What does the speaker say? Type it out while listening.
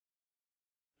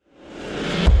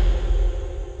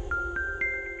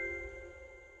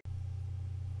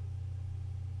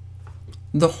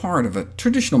The heart of a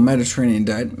traditional Mediterranean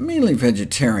diet, mainly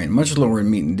vegetarian, much lower in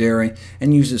meat and dairy,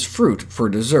 and uses fruit for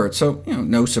dessert, so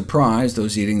no surprise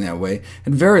those eating that way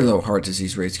had very low heart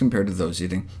disease rates compared to those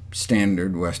eating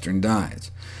standard Western diets.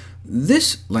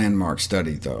 This landmark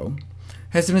study, though,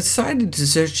 has been cited to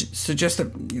suggest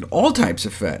that all types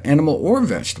of fat, animal or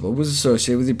vegetable, was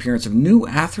associated with the appearance of new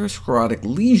atherosclerotic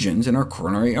lesions in our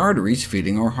coronary arteries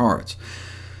feeding our hearts.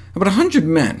 About 100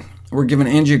 men were given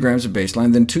angiograms at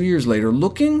baseline, then 2 years later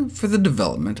looking for the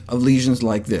development of lesions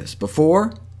like this,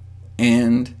 before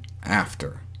and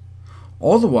after,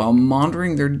 all the while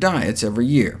monitoring their diets every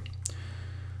year.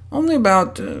 Only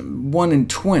about 1 in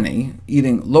 20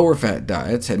 eating lower-fat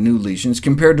diets had new lesions,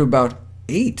 compared to about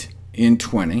 8 in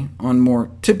 20 on more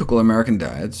typical American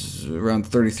diets, around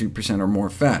 33% or more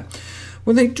fat.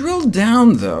 When they drilled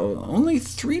down, though, only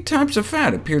 3 types of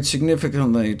fat appeared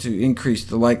significantly to increase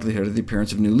the likelihood of the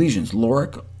appearance of new lesions: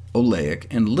 lauric, oleic,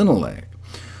 and linoleic.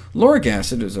 Lauric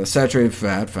acid is a saturated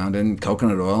fat found in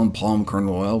coconut oil and palm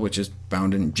kernel oil, which is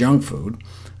found in junk food,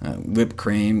 whipped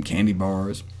cream, candy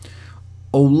bars.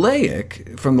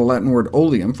 Oleic, from the Latin word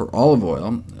oleum for olive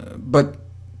oil, but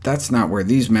that's not where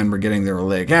these men were getting their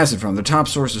oleic acid from. The top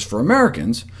sources for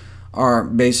Americans are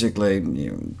basically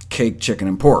cake, chicken,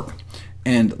 and pork,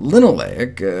 and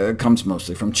linoleic comes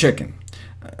mostly from chicken.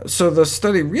 So the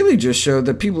study really just showed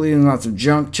that people eating lots of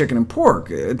junk, chicken, and pork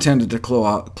tended to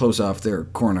close off their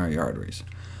coronary arteries.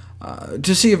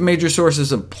 To see if major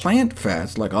sources of plant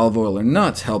fats, like olive oil or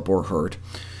nuts, help or hurt,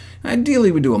 ideally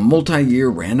we'd do a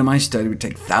multi-year randomized study. We'd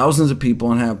take thousands of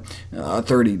people and have a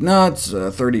third eat nuts,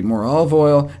 a third eat more olive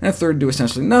oil, and a third do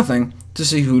essentially nothing, to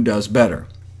see who does better.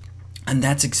 And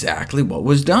that's exactly what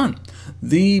was done.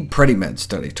 The PREDIMED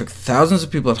study took thousands of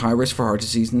people at high risk for heart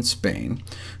disease in Spain,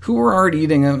 who were already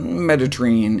eating a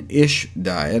Mediterranean-ish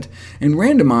diet, and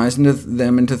randomized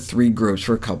them into 3 groups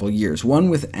for a couple years, one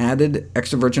with added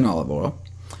extra virgin olive oil,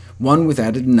 one with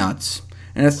added nuts,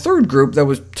 and a third group that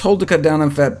was told to cut down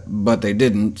on fat, but they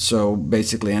didn't, so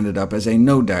basically ended up as a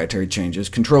no dietary changes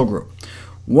control group.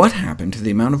 What happened to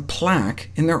the amount of plaque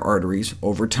in their arteries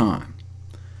over time?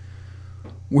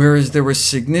 Whereas there was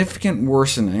significant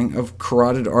worsening of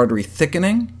carotid artery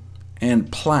thickening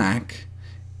and plaque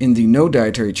in the no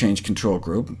dietary change control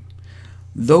group,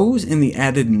 those in the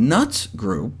added nuts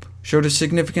group showed a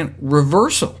significant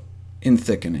reversal in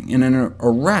thickening and an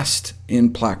arrest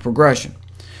in plaque progression.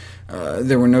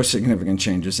 There were no significant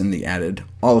changes in the added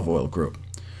olive oil group.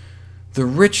 The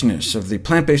richness of the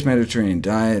plant-based Mediterranean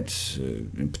diet,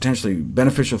 and potentially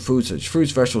beneficial foods such as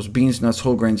fruits, vegetables, beans, nuts,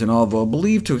 whole grains, and olive oil,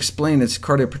 believed to explain its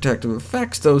cardioprotective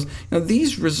effects,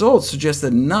 these results suggest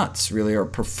that nuts really are a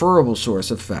preferable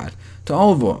source of fat to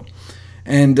olive oil,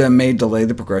 and may delay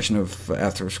the progression of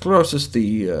atherosclerosis,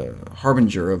 the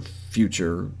harbinger of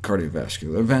future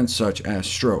cardiovascular events such as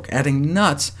stroke. Adding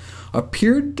nuts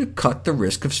appeared to cut the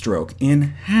risk of stroke in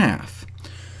half.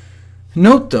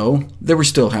 Note, though, they were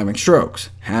still having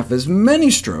strokes, half as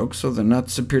many strokes, so the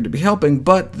nuts appeared to be helping,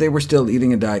 but they were still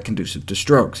eating a diet conducive to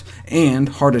strokes, and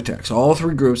heart attacks. All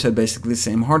 3 groups had basically the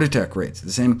same heart attack rates,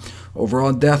 the same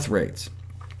overall death rates.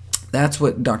 That's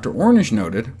what Dr. Ornish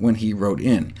noted when he wrote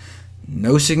in,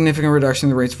 "No significant reduction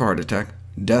in the rates of heart attack,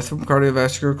 death from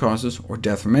cardiovascular causes, or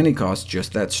death from any cause,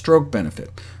 just that stroke benefit."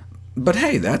 But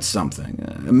hey, that's something.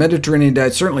 A Mediterranean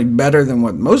diet is certainly better than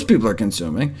what most people are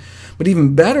consuming, but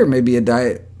even better may be a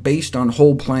diet based on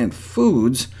whole plant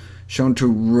foods, shown to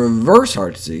reverse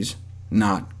heart disease,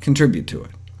 not contribute to it.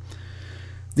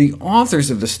 The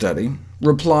authors of the study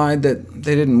replied that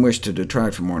they didn't wish to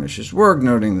detract from Ornish's work,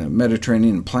 noting that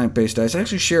Mediterranean and plant-based diets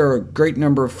actually share a great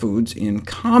number of foods in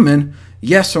common.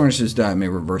 Yes, Ornish's diet may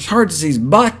reverse heart disease,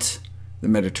 but the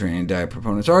Mediterranean diet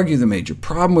proponents argue the major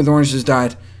problem with Ornish's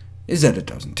diet is that it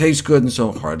doesn't taste good, and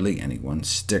so hardly anyone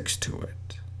sticks to it.